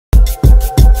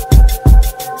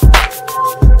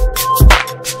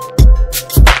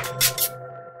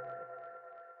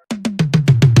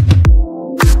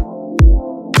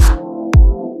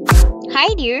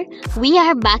here, we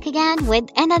are back again with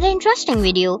another interesting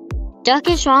video.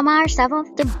 Turkish drama are some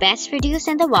of the best produced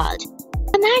in the world.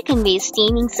 American-based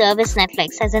streaming service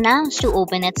Netflix has announced to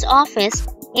open its office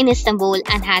in Istanbul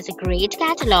and has a great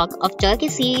catalog of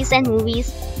Turkish series and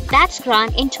movies that's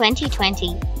grown in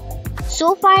 2020.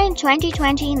 So far in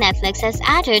 2020, Netflix has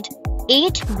added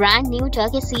 8 brand new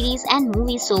Turkish series and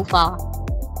movies so far.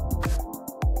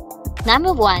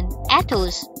 Number 1.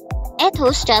 Ethos.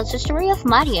 Ethos tells the story of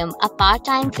Mariam, a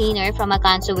part-time cleaner from a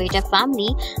conservative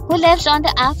family who lives on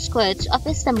the outskirts of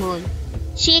Istanbul.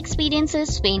 She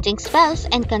experiences fainting spells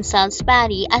and consults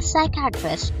Barry, a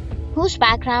psychiatrist, whose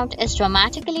background is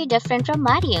dramatically different from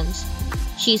Mariam's.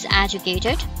 She's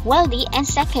educated, wealthy, and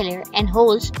secular, and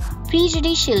holds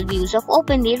prejudicial views of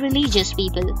openly religious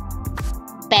people.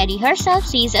 Perry herself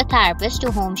sees a therapist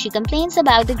to whom she complains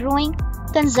about the growing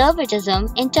conservatism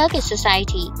in Turkish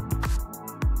society.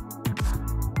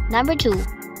 Number 2.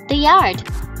 The Yard.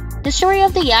 The story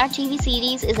of the Yard TV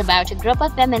series is about a group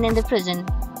of women in the prison.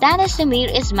 Danish Samir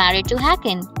is married to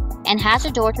Hakan and has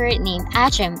a daughter named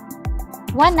Ajam.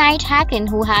 One night, Hakan,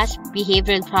 who has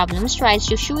behavioral problems, tries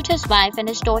to shoot his wife and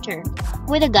his daughter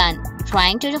with a gun.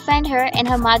 Trying to defend her and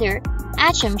her mother,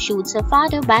 Ajam shoots her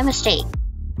father by mistake.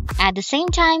 At the same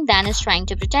time, Danish, trying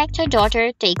to protect her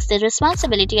daughter, takes the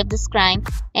responsibility of this crime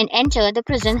and enters the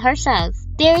prison herself.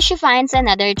 There she finds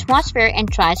another atmosphere and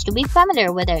tries to be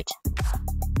familiar with it.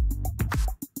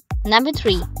 Number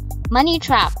 3. Money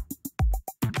Trap.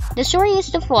 The story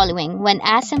is the following. When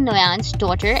Asim Noyan's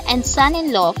daughter and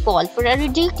son-in-law fall for a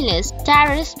ridiculous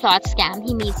terrorist plot scam,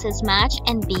 he meets his match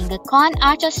and, being a con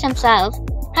artist himself,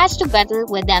 has to battle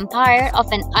with the empire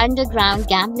of an underground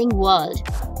gambling world.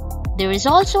 There is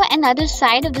also another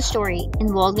side of the story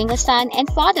involving a son and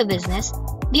father business.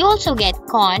 They also get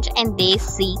conned and they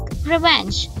seek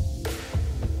revenge.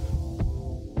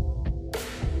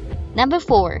 Number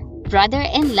 4. Brother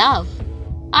in Love.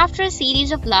 After a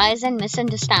series of lies and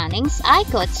misunderstandings,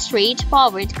 Aykut,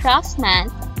 straightforward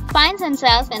craftsman, finds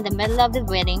himself in the middle of the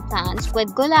wedding plans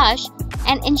with Gulash,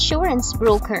 an insurance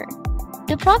broker.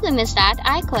 The problem is that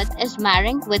Aykut is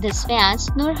marrying with his fiancée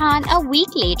Nurhan a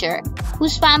week later,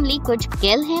 whose family could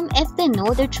kill him if they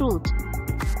know the truth.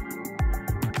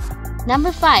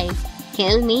 Number 5.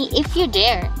 Kill Me If You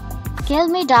Dare. Kill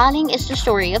Me Darling is the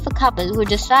story of a couple who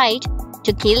decide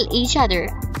to kill each other.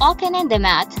 Okan and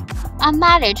Demat, a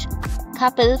married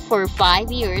couple for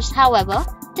 5 years. However,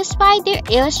 despite their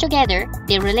years together,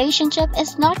 their relationship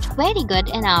is not very good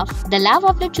enough. The love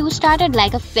of the two started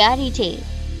like a fairy tale,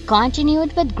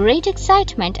 continued with great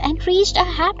excitement, and reached a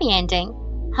happy ending.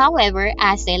 However,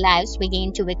 as their lives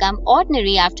began to become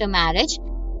ordinary after marriage,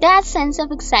 that sense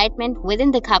of excitement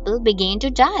within the couple began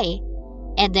to die.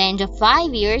 At the end of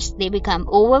 5 years, they become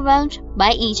overwhelmed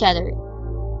by each other.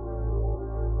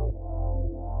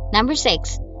 Number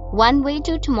 6. One Way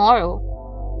to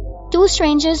Tomorrow. Two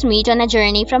strangers meet on a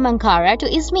journey from Ankara to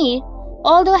Izmir.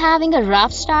 Although having a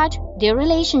rough start, their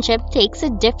relationship takes a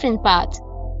different path.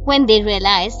 When they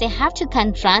realize they have to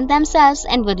confront themselves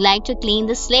and would like to clean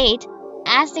the slate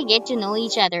as they get to know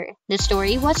each other. The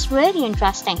story was really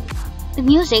interesting. The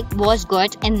music was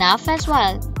good enough as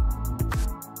well.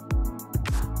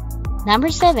 Number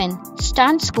 7.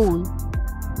 Stunt School.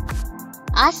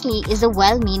 Asli is a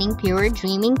well-meaning, pure,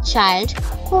 dreaming child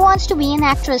who wants to be an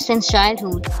actress since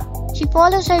childhood. She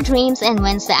follows her dreams and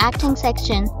wins the acting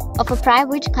section of a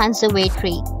private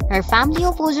conservatory. Her family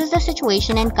opposes the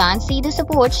situation and can't see the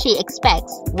support she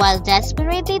expects. While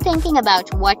desperately thinking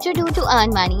about what to do to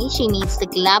earn money, she meets the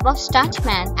club of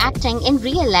stuntmen acting in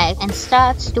real life and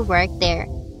starts to work there.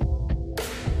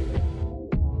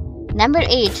 Number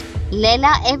 8.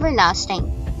 Leila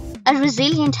Everlasting. A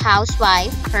resilient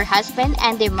housewife, her husband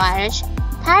and their marriage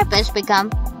therapist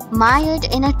become mired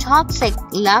in a toxic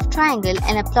love triangle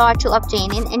and a plot to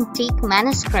obtain an antique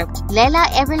manuscript. Leila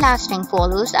Everlasting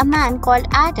follows a man called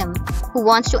Adam who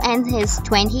wants to end his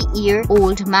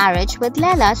 20-year-old marriage with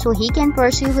Leila so he can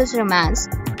pursue his romance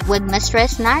with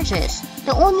Mistress Nargis.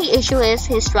 The only issue is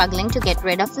he's struggling to get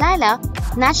rid of Leila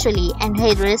naturally and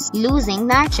he risks losing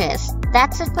Nargis.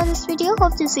 That's it for this video.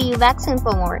 Hope to see you back soon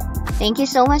for more. Thank you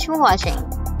so much for watching.